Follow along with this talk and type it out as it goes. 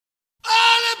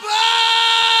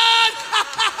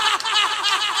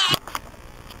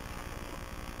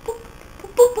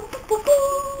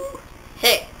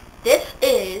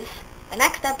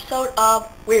of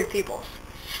Wierd Peepulz.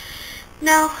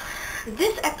 Now,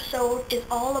 this episode is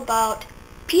all about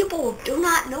people who do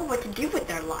not know what to do with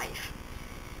their life.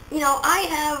 You know, I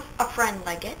have a friend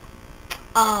like it.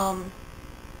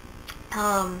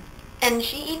 And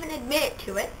she even admitted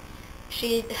to it.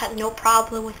 She has no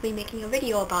problem with me making a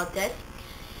video about this.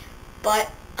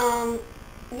 But,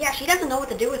 yeah, she doesn't know what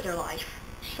to do with her life.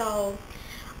 So,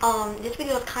 this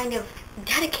video is kind of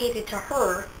dedicated to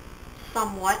her,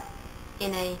 somewhat,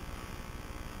 in a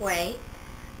way.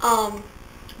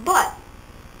 But,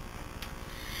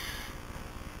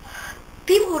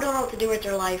 people who don't know what to do with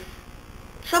their life,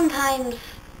 sometimes,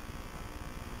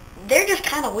 they're just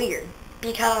kind of weird.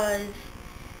 Because,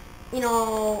 you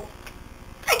know,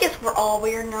 I guess we're all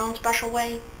weird in our own special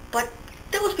way, but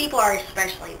those people are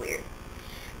especially weird.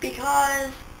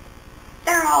 Because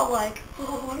they're all like,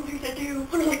 oh, what am I going to do?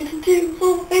 What am I going to do?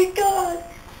 Oh my god.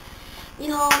 You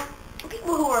know,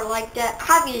 people who are like that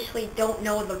obviously don't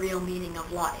know the real meaning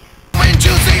of life. When you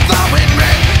see flowing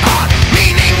red hot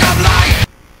meaning of life.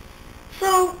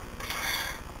 So,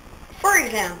 for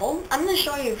example, I'm going to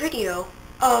show you a video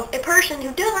of a person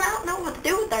who does not know what to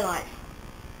do with their life.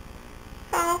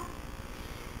 So,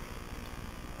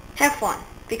 have fun,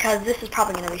 because this is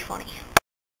probably going to be funny.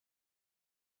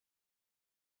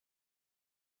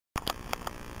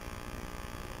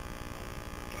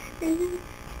 I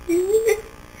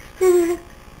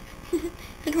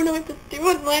don't know what to do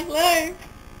with my life.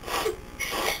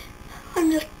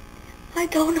 I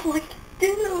don't know what to do.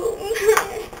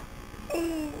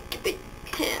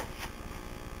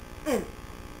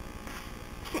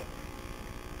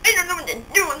 I don't know what to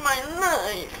do with my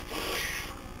life.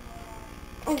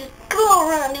 I just go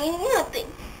around doing nothing.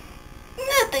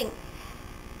 Nothing.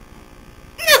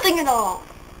 Nothing at all.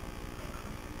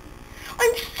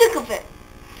 I'm sick of it.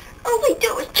 All I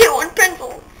do is chew on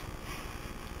pencils.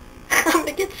 I'm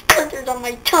gonna get splinters on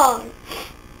my tongue.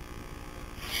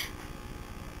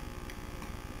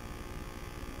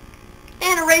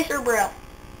 And erase your breath.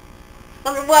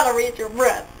 I don't want to erase your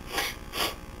breath.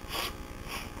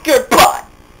 Goodbye.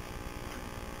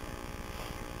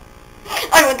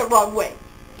 I went the wrong way.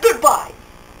 Goodbye.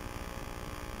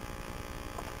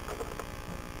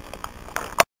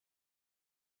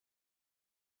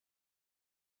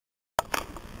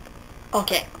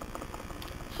 Okay.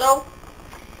 So,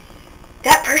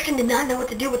 that person did not know what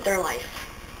to do with their life.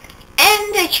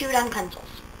 And they chewed on pencils.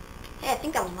 Hey, I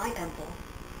think that was my pencil.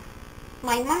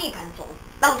 My money pencil.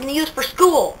 That I was going to use for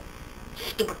school.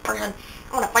 Stupid person.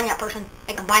 I want to find that person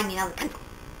and can buy me another pencil.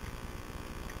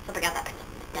 So I got that pencil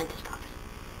in the dentist office.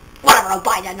 Whatever, I'll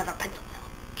buy another pencil.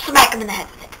 Smack him in the head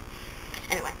with it.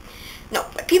 Anyway. No,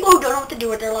 but people who don't know what to do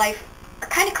with their life are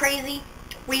kind of crazy,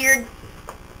 weird,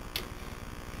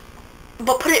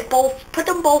 but put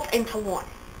them both into one.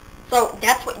 So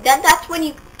that's when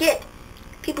you get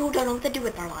people who don't know what to do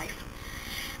with their life.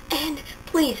 And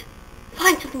please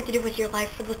find something to do with your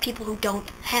life for the people who don't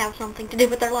have something to do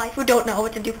with their life, who don't know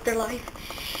what to do with their life.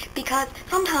 Because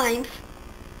sometimes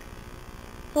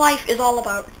life is all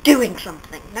about doing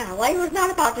something. Now, life is not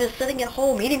about just sitting at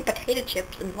home eating potato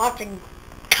chips and watching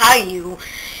Caillou.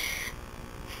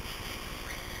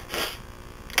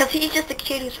 Because he's just a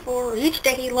kid who's 4. Each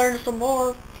day he learns some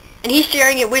more. And he's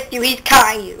sharing it with you. He's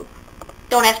Caillou.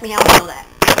 Don't ask me how I know that.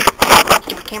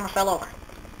 Stupid camera fell over.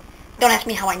 Don't ask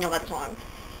me how I know that song.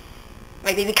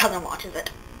 My baby cousin watches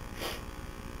it.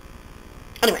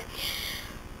 Anyway.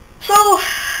 So,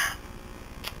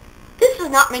 this is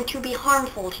not meant to be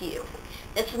harmful to you.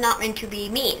 This is not meant to be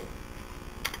mean.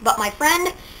 But my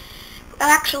friend,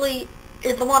 actually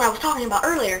is the one I was talking about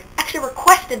earlier, actually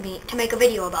requested me to make a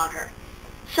video about her.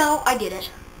 So, I did it.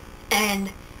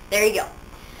 And there you go.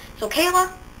 So,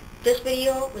 Kayla, this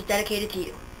video was dedicated to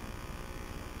you.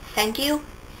 Thank you.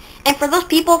 And for those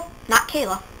people, not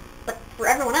Kayla, but for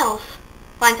everyone else,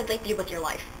 find something to do with your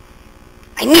life.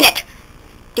 I mean it!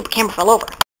 Stupid camera fell over.